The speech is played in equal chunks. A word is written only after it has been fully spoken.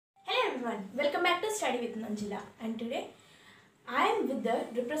everyone, welcome back to Study with Manjula, and today I am with the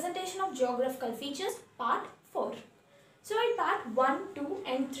representation of geographical features part 4. So in part 1, 2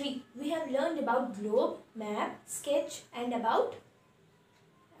 and 3 we have learned about globe, map, sketch and about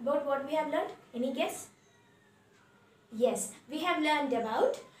what we have learned? Any guess? Yes, we have learned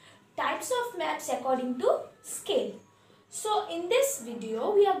about types of maps according to scale. So in this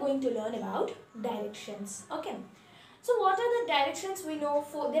video we are going to learn about directions. Okay. So what are the directions we know?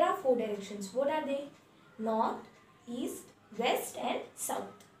 There are 4 directions. What are they? North, east, west and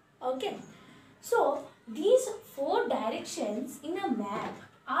south. Okay. So these 4 directions in a map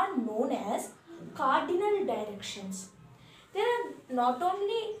are known as cardinal directions. There are not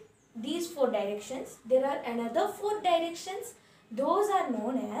only these 4 directions, there are another 4 directions. Those are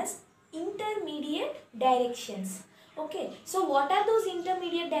known as intermediate directions. Okay. So what are those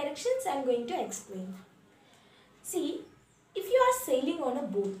intermediate directions? I am going to explain. See, if you are sailing on a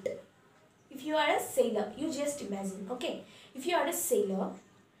boat, if you are a sailor, you just imagine, okay, if you are a sailor,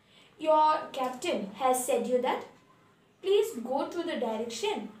 your captain has said you that please go to the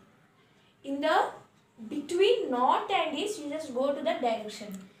direction in the between north and east, you just go to that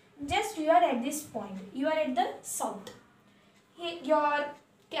direction. Just you are at this point, you are at the south. Your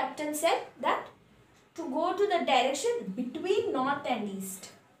captain said that to go to the direction between north and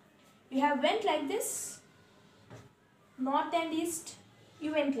east. You have went like this. North and east,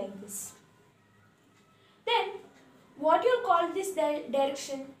 you went like this. Then, what you call this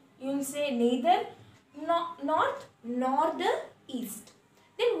direction? You will say neither north nor the east.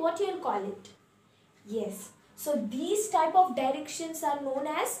 Then what you will call it? Yes. So these type of directions are known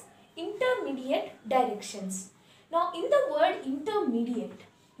as intermediate directions. Now in the word intermediate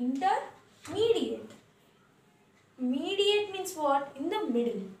mediate means what? In the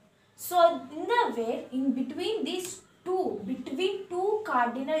middle. So in the way, in between these between two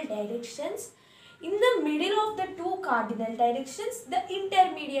cardinal directions, in the middle of the 2 cardinal directions, the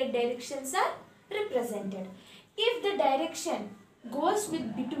intermediate directions are represented. If the direction goes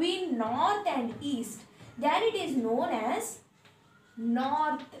with between north and east, then it is known as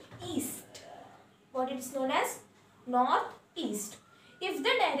northeast. What it is known as? Northeast. If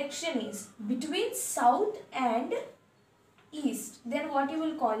the direction is between south and east, then what you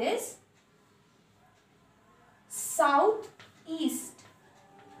will call is southeast.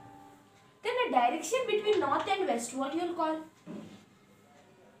 Then the direction between north and west, what you will call?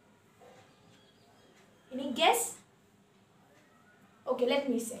 Any guess? Okay, let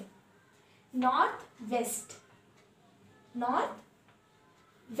me say. Northwest. Northwest.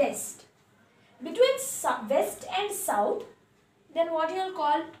 Between west and south, then what you will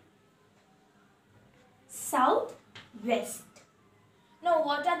call? Southwest. Now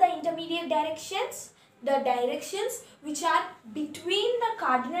what are the intermediate directions? The directions which are between the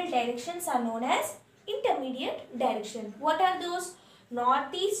cardinal directions are known as intermediate direction. What are those?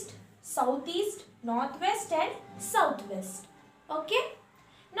 Northeast, southeast, northwest and southwest. Okay.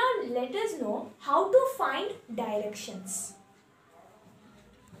 Now let us know how to find directions.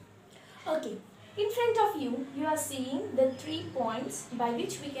 Okay. In front of you, you are seeing the 3 points by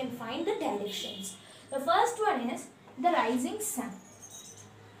which we can find the directions. The first one is the rising sun.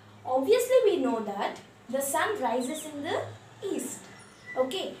 Obviously we know that the sun rises in the east.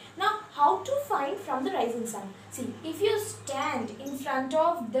 Okay. Now how to find from the rising sun? See, if you stand in front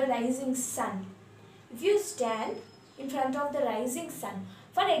of the rising sun,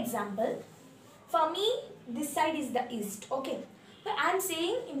 for example, for me this side is the east. Okay. But I am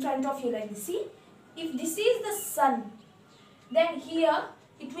saying in front of you like this. See, if this is the sun, then here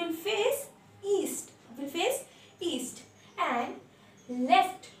it will face east. And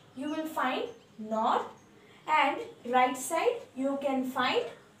left you will find north, and right side you can find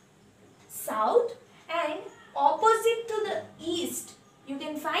south, and opposite to the east you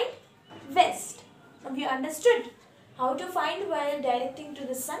can find west. Have you understood how to find while directing to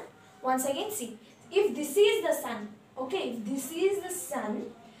the sun? Once again, see, if this is the sun, okay, if this is the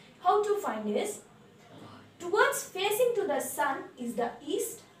sun, how to find is, towards facing to the sun is the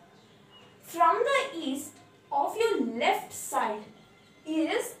east. From the east of your left side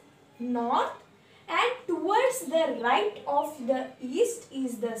is north, and towards the right of the east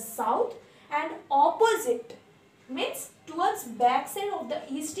is the south, and opposite means towards back side of the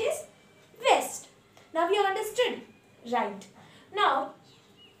east is west. Now you understood? Right. Now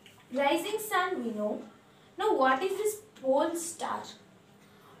rising sun we know. Now what is this pole star?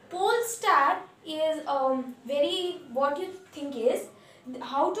 Pole star is what you think is,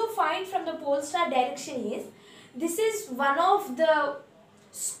 how to find from the pole star direction is, this is one of the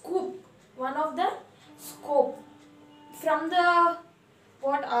scope from the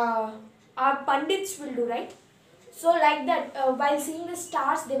our Pandits will do, right? So like that, while seeing the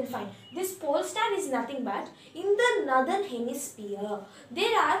stars, they will find this pole star is nothing but in the northern hemisphere.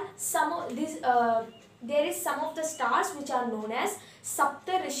 There are some of this. There is some of the stars which are known as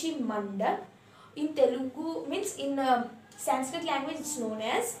Saptarishi Mandal. In Telugu means in Sanskrit language it's known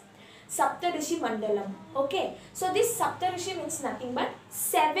as Saptarishi Mandalam. Okay, so this Saptarishi means nothing but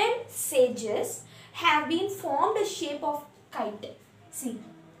 7 sages have been formed a shape of kite. See.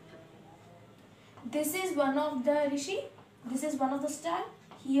 This is one of the rishi, this is one of the star,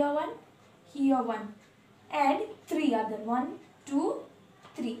 here one, and 3 other, 1, 2,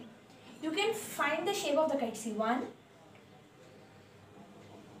 3. You can find the shape of the kite, see 1.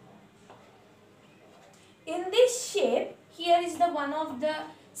 In this shape, here is the one of the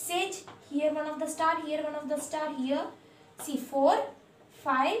sage, here one of the star, here one of the star, here, see 4,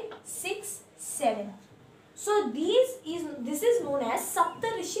 5, 6, 7. So this is known as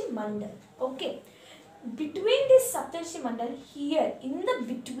Saptarishi Mandal. Okay. Between this Saptarishi Mandal, here in the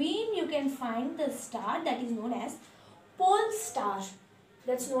between you can find the star that is known as pole star.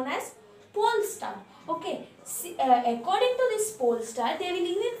 That's known as pole star. Okay. See, according to this pole star, they will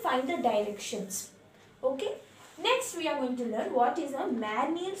even find the directions. Okay. Next we are going to learn what is a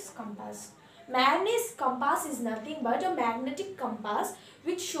Marnier's compass. Marnier's compass is nothing but a magnetic compass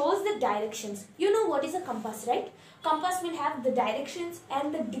which shows the directions. You know what is a compass, right? Compass will have the directions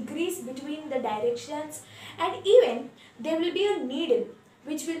and the degrees between the directions, and even there will be a needle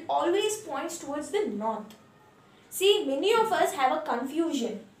which will always point towards the north. See, many of us have a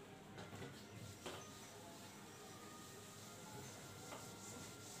confusion.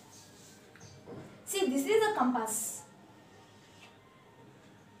 See, this is a compass.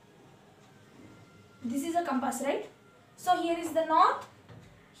 This is a compass, right? So here is the north,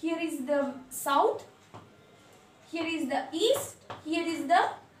 here is the south, here is the east, here is the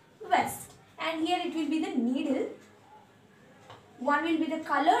west, and here it will be the needle. One will be the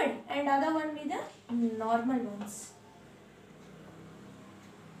colored and other one will be the normal ones.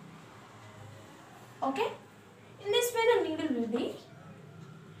 Okay? In this way the needle will be.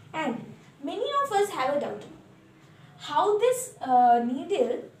 And many of us have a doubt. How this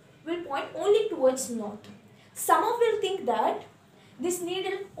needle will point only towards north. Some of will think that this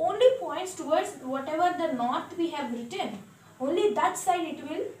needle only points towards whatever the north we have written. Only that side it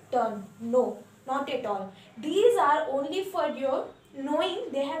will turn. No, not at all. These are only for your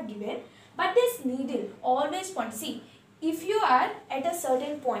knowing they have given. But this needle always points. See, if you are at a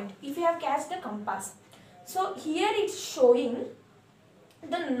certain point, if you have cast the compass. So here it's showing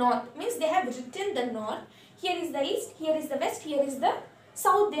the north. Means they have written the north. Here is the east, here is the west, here is the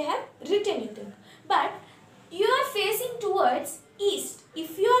south. They have written it in. But you are facing towards east.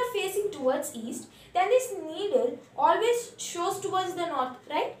 If you are facing towards east, then this needle always shows towards the north,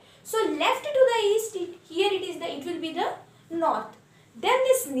 right? So left to the east, it will be the north. Then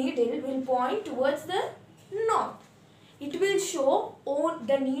this needle will point towards the north. It will show,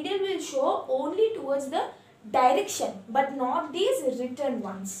 the needle will show only towards the direction, but not these written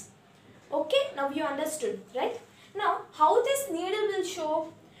ones. Okay, now you understood, right? Now, how this needle will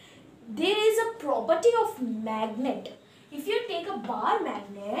show? There is a property of magnet. If you take a bar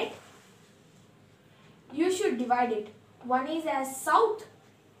magnet, you should divide it. One is as south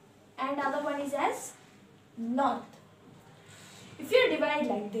and other one is as north. If you divide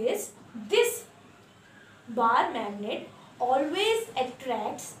like this bar magnet always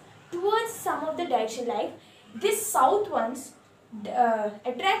attracts towards some of the direction, like this south ones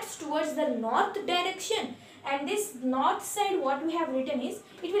attracts towards the north direction, and this north side what we have written is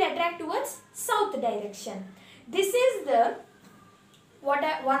it will attract towards south direction. This is the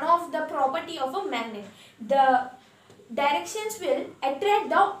one of the property of a magnet. The directions will attract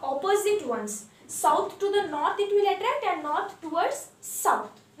the opposite ones. South to the north it will attract and north towards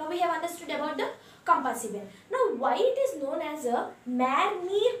south. Now we have understood about the compass even. Now why it is known as a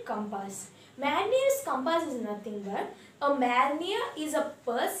Marnier compass? Marnier's compass is nothing but a Marnier is a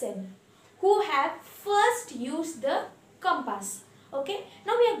person who have first used the compass. Okay.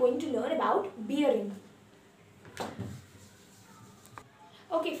 Now we are going to learn about bearing.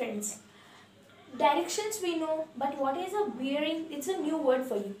 Okay friends, directions we know, but what is a bearing? It's a new word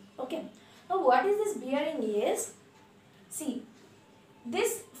for you. Okay. Now what is this bearing is? See,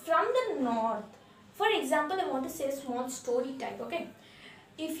 this from the north. For example, I want to say a small story type. Okay.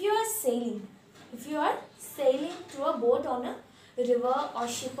 If you are sailing to a boat on a river or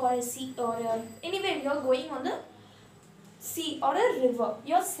ship or a sea or anywhere you are going on the sea or a river,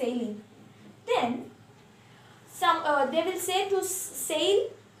 you are sailing. Then they will say to sail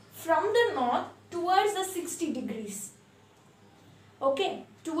from the north towards the 60 degrees. Okay.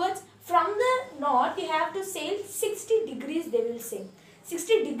 towards, from the north you have to say 60 degrees, they will say.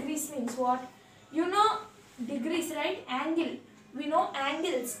 60 degrees means what? You know degrees, right? Angle. We know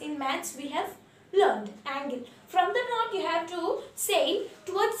angles. In maths we have learned angle. From the north you have to say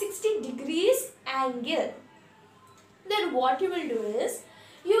towards 60 degrees angle. Then what you will do is,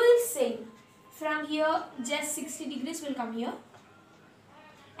 you will say from here just 60 degrees will come here.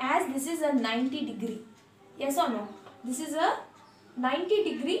 As this is a 90 degree. Yes or no? This is a 90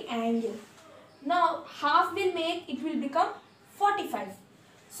 degree angle. Now half will make, it will become 45.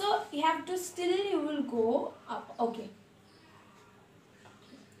 So you have to still, you will go up. Okay.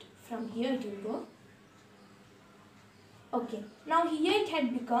 From here it will go. Okay. Now here it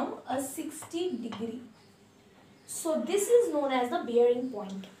had become a 60 degree. So this is known as the bearing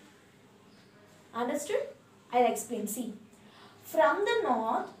point. Understood? I'll explain. See. From the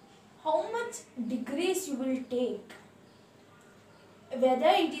north, how much degrees you will take?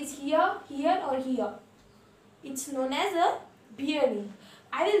 Whether it is here, here or here. It's known as a bearing.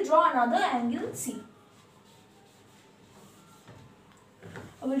 I will draw another angle. See.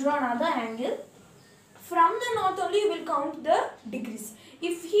 I will draw another angle. From the north only you will count the degrees.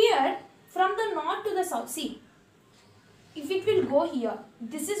 If here, from the north to the south, see. If it will go here,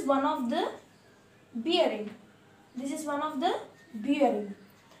 this is one of the bearing. This is one of the bearing.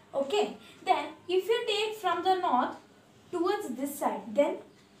 Okay. Then if you take from the north towards this side, then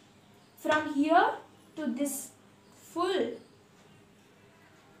from here to this full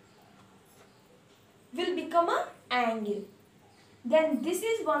will become an angle. Then this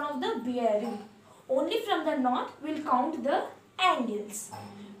is one of the bearing. Only from the north will count the angles.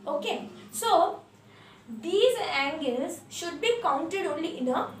 Okay. So these angles should be counted only in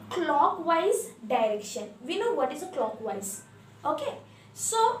a clockwise direction. We know what is a clockwise. Okay.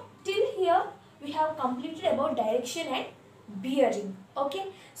 So till here we have completed about direction and bearing. Okay.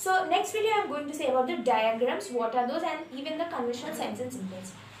 So next video I am going to say about the diagrams, what are those, and even the conventional signs and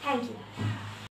symbols. Thank you.